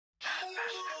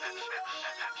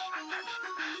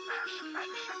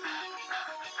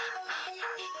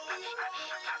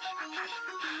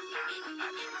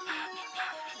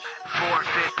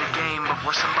Forfeit the game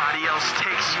before somebody else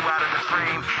takes you out of the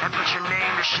frame and put your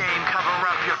name to shame, cover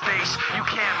up your face. You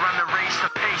can't run the race, the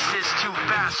pace is too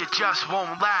fast, it just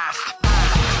won't last.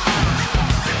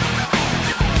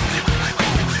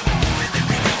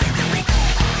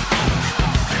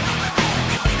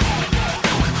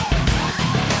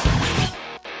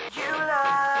 You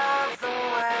love the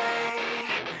way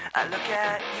I look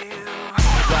at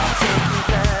you.